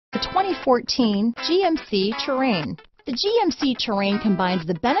The 2014 GMC Terrain. The GMC Terrain combines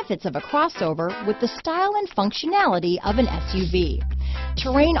the benefits of a crossover with the style and functionality of an SUV.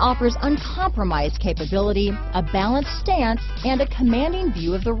 Terrain offers uncompromised capability, a balanced stance, and a commanding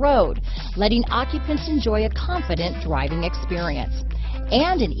view of the road, letting occupants enjoy a confident driving experience.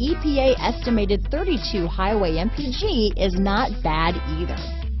 And an EPA estimated 32 highway MPG is not bad either.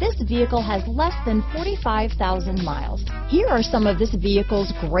 This vehicle has less than 45,000 miles. Here are some of this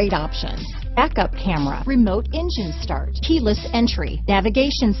vehicle's great options: backup camera, remote engine start, keyless entry,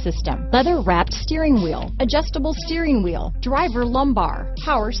 navigation system, leather-wrapped steering wheel, adjustable steering wheel, driver lumbar,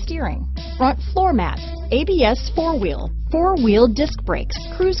 power steering, front floor mats, ABS four-wheel disc brakes,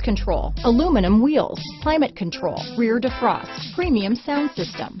 cruise control, aluminum wheels, climate control, rear defrost, premium sound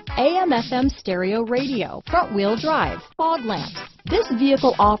system, AM/FM stereo radio, front-wheel drive, fog lamps. This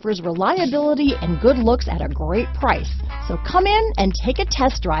vehicle offers reliability and good looks at a great price. So come in and take a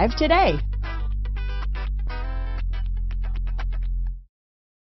test drive today.